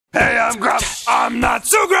Hey, I'm Grumps. I'm not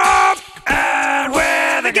so Grump, and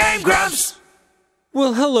we're the GameGrumps.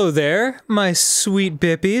 Well, hello there, my sweet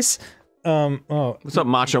bippies. What's up,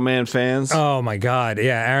 Macho Man fans? Oh my god,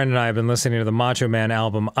 yeah, Aaron and I have been listening to the Macho Man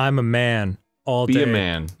album, I'm a Man, all day. Be a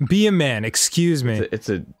Man. Be a Man, excuse me.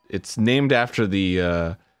 It's named after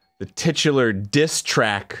the titular diss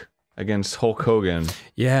track against Hulk Hogan.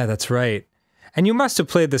 Yeah, that's right. And you must have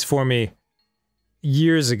played this for me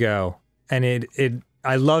years ago, and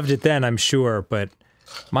I loved it then, I'm sure, but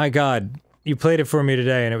my god, you played it for me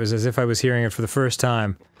today, and it was as if I was hearing it for the first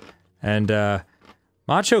time. And,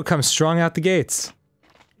 Macho comes strong out the gates.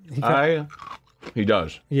 He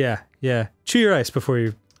does. Yeah, yeah. Chew your ice before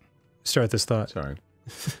you start this thought. Sorry.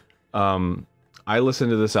 I listened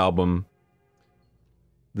to this album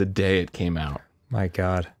the day it came out. My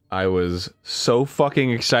god. I was so fucking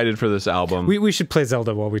excited for this album. We should play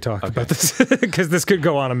Zelda while we talk about this, because this could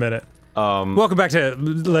go on a minute. Welcome back to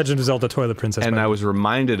Legend of Zelda Twilight Princess. And I was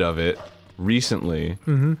reminded of it recently,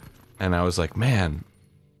 and I was like, man,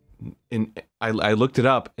 I looked it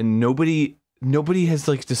up, and nobody has,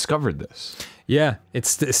 like, discovered this. Yeah,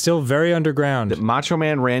 it's still very underground. That Macho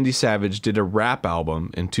Man Randy Savage did a rap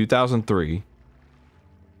album in 2003.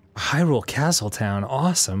 Hyrule Castletown,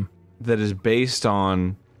 awesome. That is based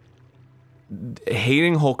on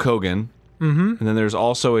hating Hulk Hogan, and then there's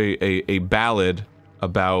also a ballad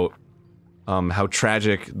about how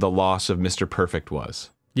tragic the loss of Mr. Perfect was.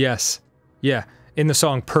 Yes. Yeah, in the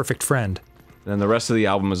song Perfect Friend. And then the rest of the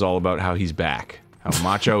album is all about how he's back. How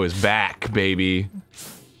Macho is back, baby.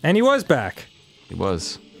 And he was back. He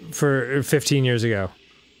was. For 15 years ago.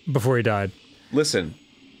 Before he died. Listen.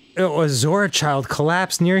 A Zora child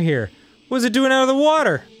collapsed near here. What was it doing out of the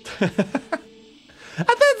water? I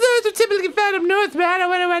thought those were typically found up north, man. I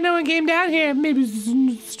wonder why no one came down here. Maybe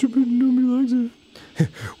it's stupid and nobody likes it.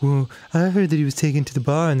 Well, I heard that he was taken to the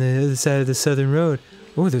bar on the other side of the southern road.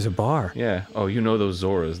 Oh, there's a bar. Yeah. Oh, you know those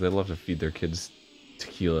Zoras. They love to feed their kids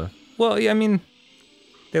tequila. Well, yeah, I mean,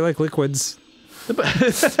 they like liquids.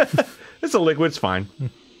 It's a liquid, it's fine.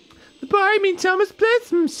 The bar, I mean, Thomas Place,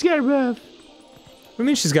 she's got it rough. What do you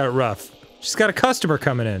mean she's got it rough? She's got a customer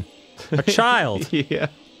coming in. A child. Yeah.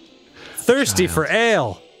 Thirsty for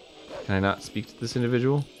ale. Can I not speak to this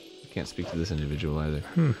individual? I can't speak to this individual either.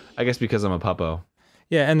 I guess because I'm a puppo.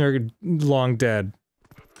 Yeah, and they're long dead.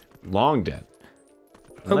 Long dead.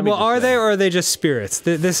 Well, are they, or are they just spirits?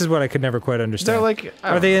 This is what I could never quite understand. They're like...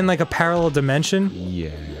 Are they in, like, a parallel dimension?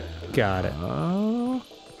 Yeah. Got it. Oh.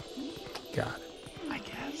 Got it. I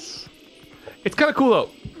guess. It's kind of cool,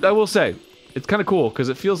 though. I will say. It's kind of cool, because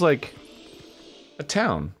it feels like a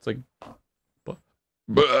town. It's like...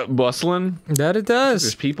 bustling. That it does.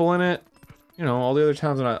 There's people in it. You know, all the other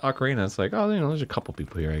towns in Ocarina, it's like, oh, you know, there's a couple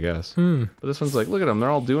people here, I guess. But this one's like, look at them.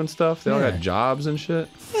 They're all doing stuff. They all got jobs and shit.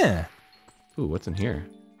 Yeah. Ooh, what's in here?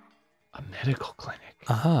 A medical clinic.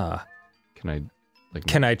 Ah. Can I, like...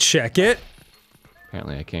 Can I check it?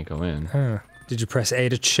 Apparently I can't go in. Did you press A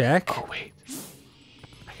to check? Oh, wait.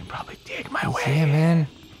 I can probably dig my way Yeah, man.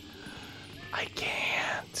 I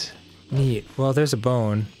can't. Neat. Well, there's a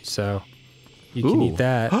bone, so you can eat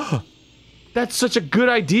that. That's such a good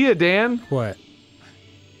idea, Dan. What?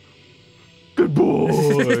 Good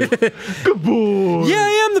boy. Good boy. Yeah,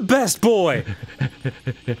 I am the best boy.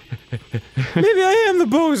 Maybe I am the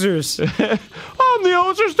Bozers. I'm the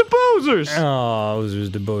Ozers the Bozers. Oh,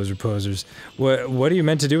 Ozers the Bozer posers. What are you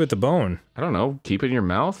meant to do with the bone? I don't know. Keep it in your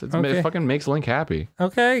mouth. It fucking makes Link happy.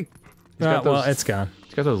 Okay. Well, it's gone.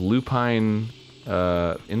 It's got those lupine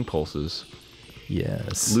impulses.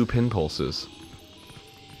 Yes. Lupin pulses.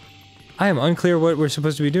 I am unclear what we're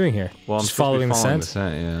supposed to be doing here. Well, I'm just following the scent.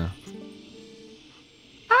 Yeah.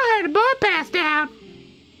 I heard a boy passed out.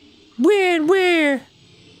 Where?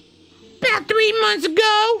 About 3 months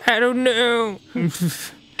ago. I don't know.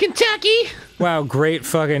 Kentucky. Wow, great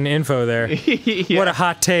fucking info there. Yeah. What a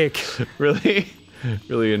hot take. Really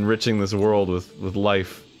enriching this world with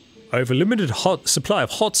life. I have a limited supply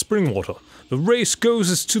of hot spring water. The race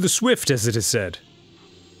goes to the swift, as it is said.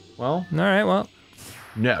 Well. Alright, well.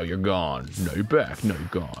 Now you're gone. Now you're back. Now you're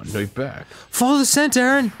gone. Now you're back. Follow the scent,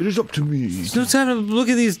 Aaron. It is up to me. There's no time to look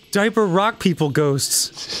at these diaper rock people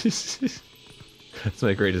ghosts. That's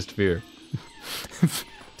my greatest fear.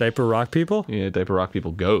 Diaper rock people? Yeah, diaper rock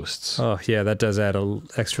people ghosts. Oh, yeah, that does add an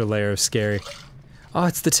extra layer of scary. Oh,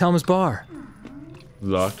 it's the Telma's bar.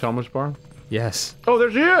 The Thomas bar? Yes. Oh,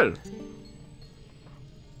 there she is!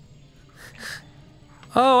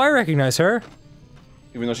 Oh, I recognize her.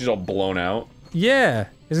 Even though she's all blown out. Yeah.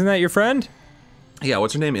 Isn't that your friend? Yeah,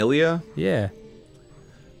 what's her name? Ilya? Yeah.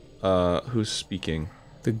 Who's speaking?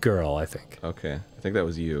 The girl, I think. Okay, I think that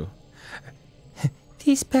was you.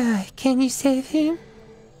 Please, boy, can you save him?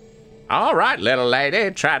 All right, little lady,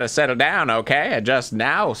 try to settle down, okay? I just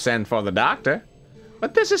now send for the doctor.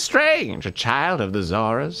 But this is strange, a child of the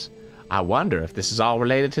Zoras. I wonder if this is all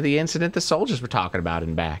related to the incident the soldiers were talking about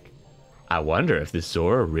in back. I wonder if this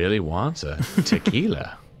Zora really wants a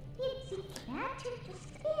tequila.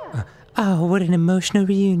 Oh, what an emotional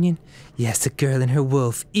reunion. Yes, a girl and her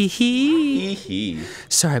wolf. Ee-hee.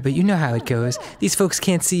 Sorry, but you know how it goes. These folks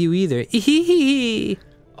can't see you either. Ee-hee.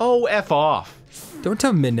 Oh, F off. Don't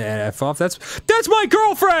tell Minna to F off. That's my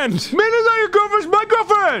girlfriend! Minna's not your girlfriend, it's my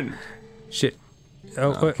girlfriend! Shit.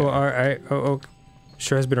 Oh, okay. All right. Oh.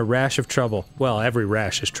 Sure has been a rash of trouble. Well, every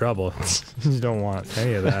rash is trouble. You don't want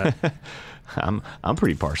any of that. I'm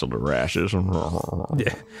pretty partial to rashes.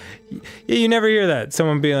 Yeah, you never hear that.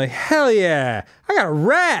 Someone being like, hell yeah, I got a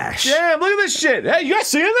rash! Damn, look at this shit! Hey, you guys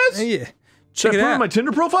seeing this? Yeah. Should Check I it put it out. on my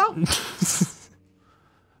Tinder profile?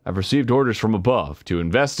 I've received orders from above to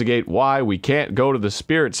investigate why we can't go to the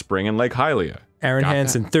Spirit Spring in Lake Hylia. Aaron Got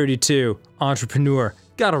Hansen, 32, entrepreneur,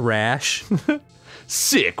 got a rash.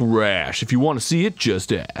 Sick rash. If you want to see it,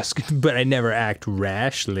 just ask. But I never act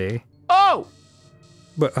rashly. Oh!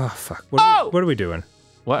 But, oh, fuck. What are we doing?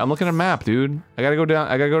 What? I'm looking at a map, dude. I gotta go down.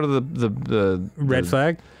 I gotta go to the Red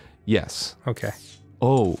flag? Yes. Okay.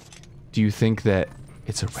 Oh, do you think that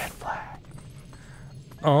it's a red flag?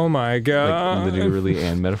 Oh my god. Like literally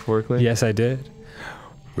and metaphorically? Yes, I did.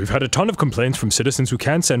 We've had a ton of complaints from citizens who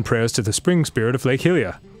can't send prayers to the spring spirit of Lake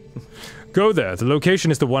Hylia. Go there. The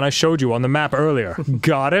location is the one I showed you on the map earlier.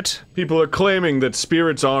 Got it? People are claiming that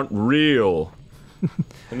spirits aren't real.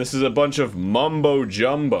 And this is a bunch of mumbo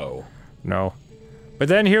jumbo. No. But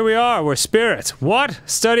then here we are, we're spirits. What?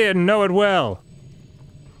 Study it and know it well.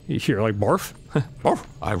 You hear like barf? Oh,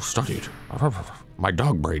 I've studied. My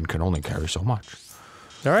dog brain can only carry so much.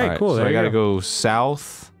 Alright, cool. So there I you gotta go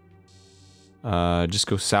south. Just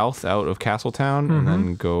go south out of Castletown and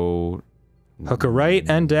then go Hook a right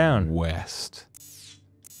and down. west.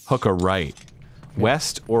 Hook a right.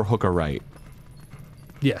 West or hook a right?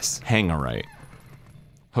 Yes. Hang a right.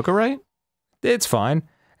 Hook a right? It's fine.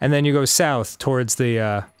 And then you go south towards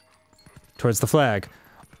the flag.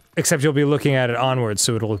 Except you'll be looking at it onwards,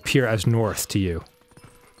 so it'll appear as north to you.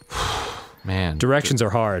 Man. Directions are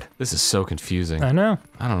hard. This is so confusing. I know.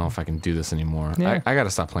 I don't know if I can do this anymore. Yeah. I gotta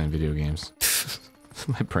stop playing video games.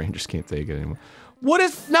 My brain just can't take it anymore. What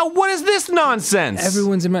is this nonsense?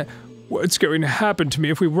 Everyone's in my... What's going to happen to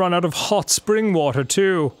me if we run out of hot spring water,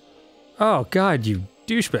 too? Oh, God, you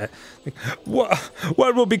douchebag. Like,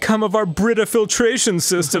 what will become of our Brita filtration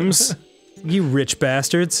systems? You rich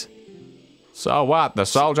bastards. So what? The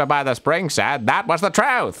soldier by the spring said that was the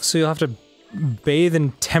truth. So you'll have to bathe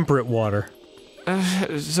in temperate water.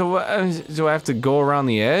 So do I have to go around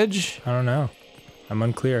the edge? I don't know. I'm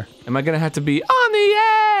unclear. Am I gonna have to be on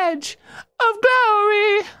the edge of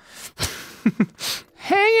glory?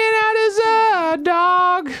 Hanging out as a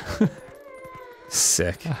dog.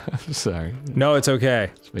 Sick. I'm sorry. No, it's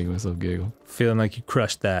okay. Just making myself giggle. Feeling like you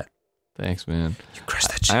crushed that. Thanks, man. You crushed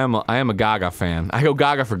that shit. I am a Gaga fan. I go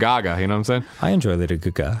Gaga for Gaga, you know what I'm saying? I enjoy Lady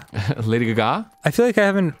Gaga. Lady Gaga? I feel like I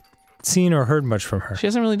haven't seen or heard much from her. She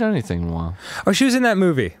hasn't really done anything in a while. Oh, she was in that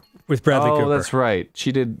movie with Bradley Cooper. Oh, that's right.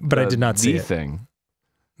 She did But I did not see the it. thing.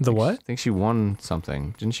 The what? I think she won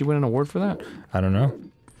something. Didn't she win an award for that? I don't know.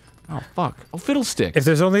 Oh, fuck. Oh, Fiddlestick. If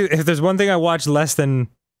there's one thing I watch less than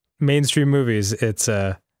mainstream movies, it's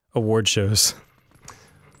award shows.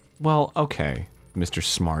 Well, okay, Mr.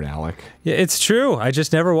 Smart Alec. Yeah, it's true. I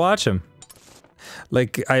just never watch them.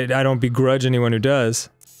 Like I don't begrudge anyone who does.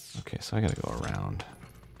 Okay, so I gotta go around.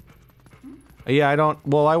 Yeah, I don't.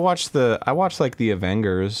 Well, I watched like the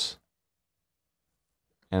Avengers,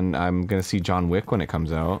 and I'm gonna see John Wick when it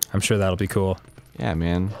comes out. I'm sure that'll be cool. Yeah,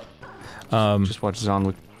 man. Just watched John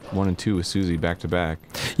Wick 1 and 2 with Susie back to back.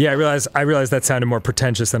 Yeah, I realize that sounded more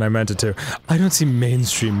pretentious than I meant it to. I don't see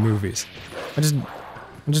mainstream movies. I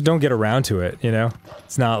just don't get around to it, you know?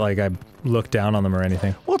 It's not like I look down on them or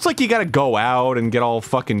anything. Well, it's like you gotta go out and get all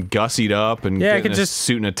fucking gussied up and Yeah, I get could in a just-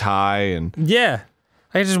 suit and a tie and. Yeah.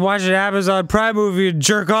 I can just watch an Amazon Prime movie and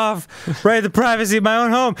jerk off right in the privacy of my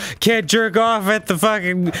own home. Can't jerk off at the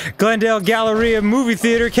fucking Glendale Galleria movie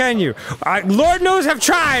theater, can you? Lord knows I've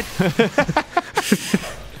tried!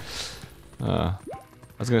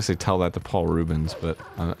 I was gonna say tell that to Paul Rubens, but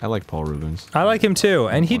I like Paul Rubens. I like him too,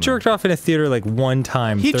 and he jerked off in a theater like one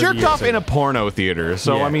time. He 30 jerked years off in ago. a porno theater,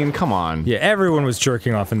 so Yeah. I mean, come on. Yeah, everyone was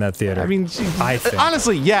jerking off in that theater. I mean, I think.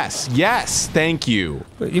 honestly, yes, thank you.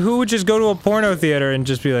 Who would just go to a porno theater and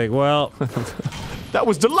just be like, well, That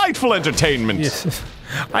was delightful entertainment.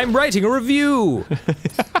 I'm writing a review.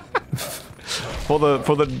 For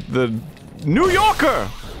the New Yorker!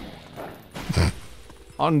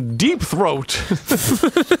 On Deep Throat.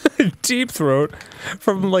 Deep Throat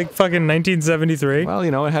from like fucking 1973. Well,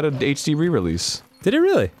 you know, it had an HD re-release. Did it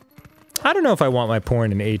really? I don't know if I want my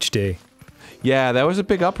porn in HD. Yeah, that was a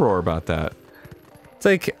big uproar about that. It's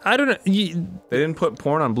like, I don't know. They didn't put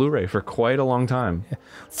porn on Blu-ray for quite a long time.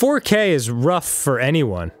 4K is rough for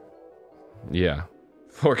anyone. Yeah.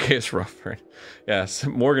 4K is rough, right? Yes,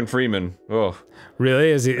 Morgan Freeman. Oh.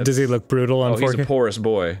 Really? Does he look brutal on 4K? He's a porous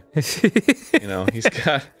boy. You know, he's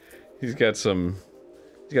got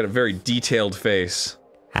a very detailed face.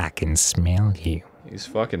 I can smell you. He's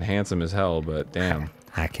fucking handsome as hell, but damn.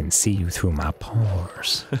 I can see you through my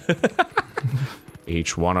pores.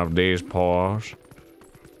 Each one of these pores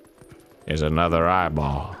is another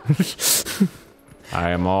eyeball. I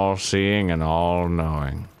am all-seeing and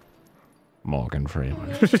all-knowing. Morgan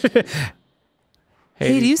Freeman.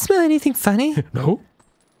 Hey, do you smell anything funny? No?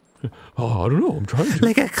 Oh, I don't know, I'm trying to.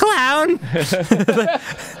 Like a clown?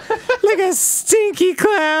 Like a stinky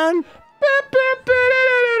clown?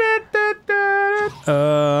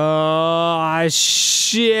 Oh,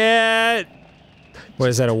 shit. What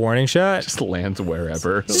is that, a warning shot? Just lands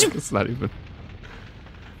wherever. It's not even.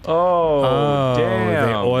 Oh, damn.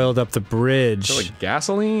 They oiled up the bridge. Is it like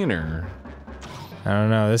gasoline or? I don't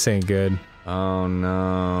know, this ain't good. Oh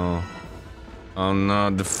no. Oh no,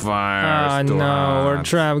 the fire. Oh no, we're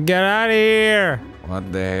trying to get out of here.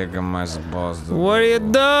 What the heck am I supposed to do? What are you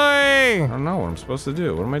doing? I don't know what I'm supposed to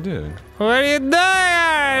do. What am I doing? What are you doing?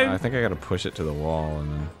 I think I gotta push it to the wall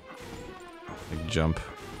and then like jump.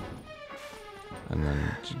 And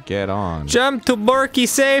then get on. Jump to Borky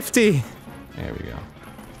safety. There we go.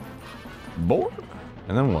 Board?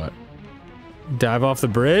 And then what? Dive off the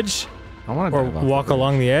bridge? I wanna Or dive off walk the bridge.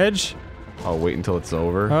 along the edge? I'll wait until it's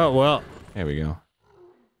over. Oh, well, There we go.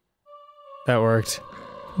 that worked.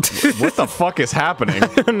 What the fuck is happening?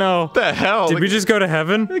 No. What the hell? Did we just go to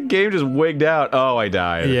heaven? The game just wigged out. Oh, I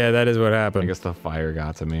died. Yeah, that is what I happened. guess the fire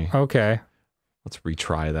got to me. Okay. Let's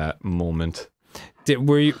retry that moment.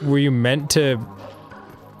 Were you meant to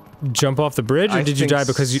jump off the bridge, or I did you think die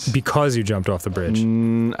because you jumped off the bridge?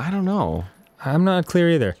 I don't know. I'm not clear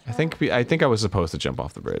either. I think I was supposed to jump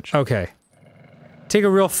off the bridge. Okay. Take a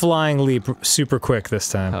real flying leap super quick this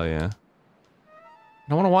time. Hell yeah.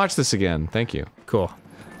 I want to watch this again. Thank you. Cool.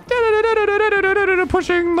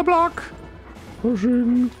 Pushing the block.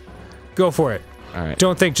 Pushing. Go for it. All right.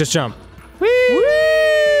 Don't think, just jump. Whee!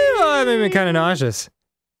 Oh, that made me kind of nauseous.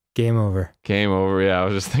 Game over. Game over. Yeah, I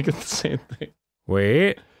was just thinking the same thing.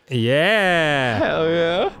 Wait. Yeah. Hell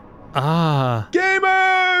yeah. Ah.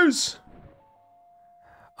 Gamers!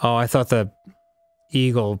 Oh, I thought the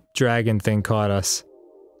eagle dragon thing caught us.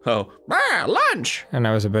 Oh. Lunch! And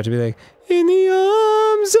I was about to be like, in the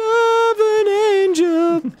arms of an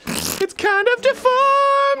angel. It's kind of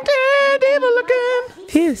deformed and evil looking.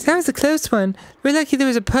 Phew, that was a close one. We're lucky there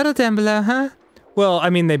was a puddle down below, huh? Well, I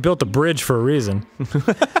mean, they built a bridge for a reason.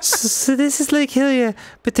 So this is Lake Hylia,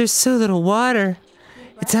 but there's so little water.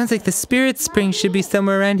 It sounds like the spirit spring should be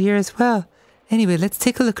somewhere around here as well. Anyway, let's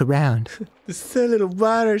take a look around. There's so little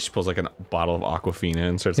water. She pulls like a bottle of Aquafina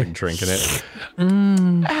and starts like drinking it.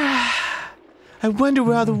 I wonder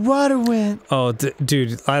where all the water went. Oh,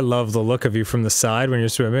 dude, I love the look of you from the side when you're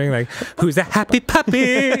swimming. Like, who's a happy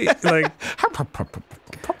puppy? Like,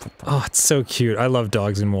 oh, it's so cute. I love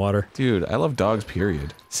dogs in water. Dude, I love dogs,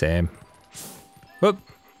 period. Same. Whoop.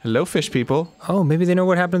 Hello, fish people. Oh, maybe they know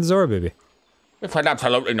what happened to Zora, baby. We find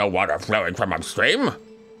absolutely no water flowing from upstream.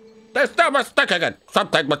 There's no mistaking it.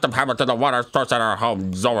 Something must have happened to the water source in our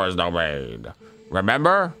home, Zora's domain.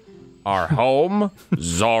 Remember? Our home,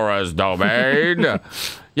 Zora's domain.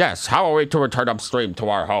 Yes, how are we to return upstream to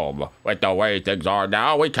our home? With the way things are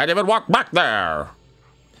now, we can't even walk back there.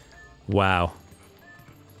 Wow.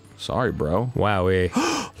 Sorry, bro. Wowee.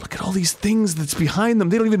 Look at all these things that's behind them.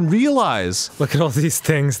 They don't even realize. Look at all these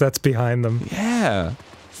things that's behind them. Yeah.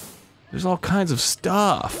 There's all kinds of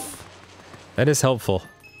stuff. That is helpful.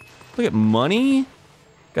 Look at money.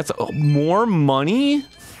 Got some, more money.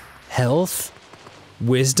 Health,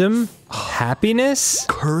 wisdom, happiness,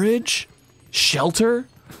 Courage. Shelter.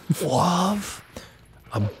 Love.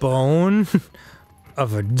 a bone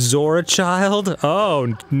of a Zora child.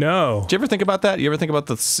 Oh no. Do you ever think about that? You ever think about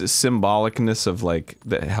the symbolicness of like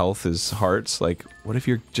that health is hearts? Like, what if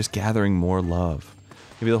you're just gathering more love?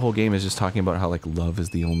 Maybe the whole game is just talking about how like love is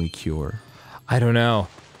the only cure. I don't know.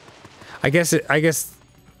 I guess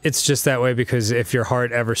it's just that way because if your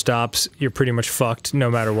heart ever stops, you're pretty much fucked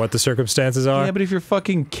no matter what the circumstances are. Yeah, but if your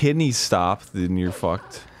fucking kidneys stop, then you're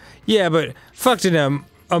fucked. Yeah, but fucked in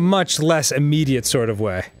a much less immediate sort of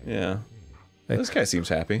way. Yeah. This guy seems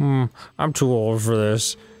happy. I'm too old for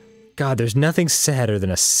this. God, there's nothing sadder than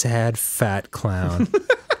a sad, fat clown.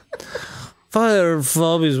 Fire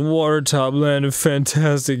Flobby's watertop land of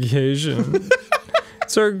fantastication.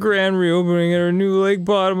 It's our grand reopening at our new lake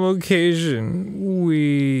bottom location.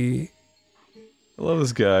 I love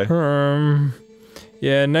this guy.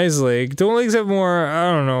 Yeah, nice lake. Don't lakes have more,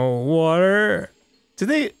 I don't know, water? Did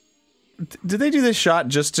they do this shot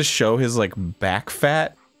just to show his, like, back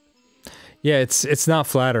fat? Yeah, it's not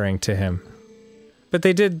flattering to him. But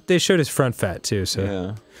they showed his front fat too, so.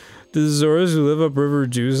 Yeah. Do the Zoras who live upriver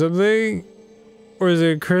do something? Or is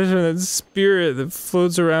it a curse from that spirit that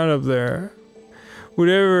floats around up there?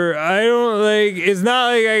 Whatever, I don't like, it's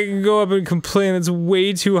not like I can go up and complain, it's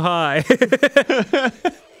way too high.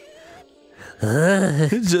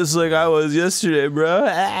 Just like I was yesterday,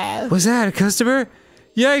 bro. Was that a customer?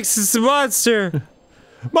 Yikes, it's a monster!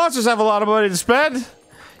 Monsters have a lot of money to spend.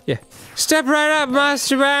 Yeah. Step right up,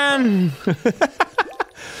 Monster Man!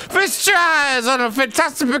 First tries on a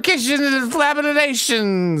fantastification and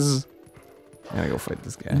flaminations. I gotta go fight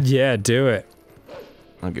this guy. Yeah, do it.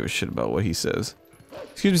 I don't give a shit about what he says.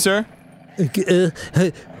 Excuse me, sir?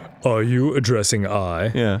 Are you addressing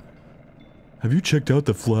I? Yeah. Have you checked out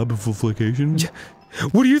the flabification?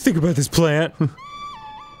 What do you think about this plant?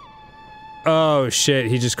 Oh shit,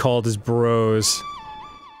 he just called his bros.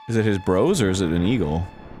 Is it his bros or is it an eagle?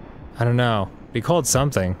 I don't know. He called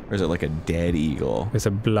something. Or is it like a dead eagle? With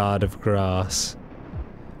a blot of grass.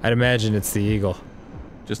 I'd imagine it's the eagle.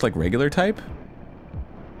 Just like regular type?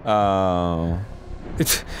 Oh.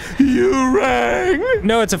 It's- You rang!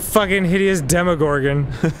 No, it's a fucking hideous demogorgon.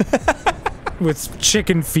 With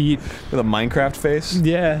chicken feet. With a Minecraft face?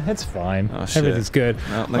 Yeah, that's fine. Oh, shit. Everything's good.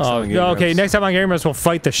 Well, next time on okay, GameGrumps. next time on GameGrumps we'll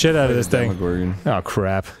fight the shit out of this thing. Demogorgon. Oh,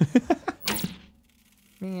 crap.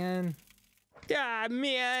 Man. Ah,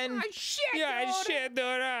 man. Shit, Yeah, shit, dude.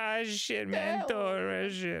 Ah, shit, man.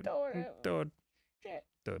 Dude, shit. Dude.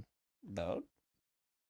 Don't.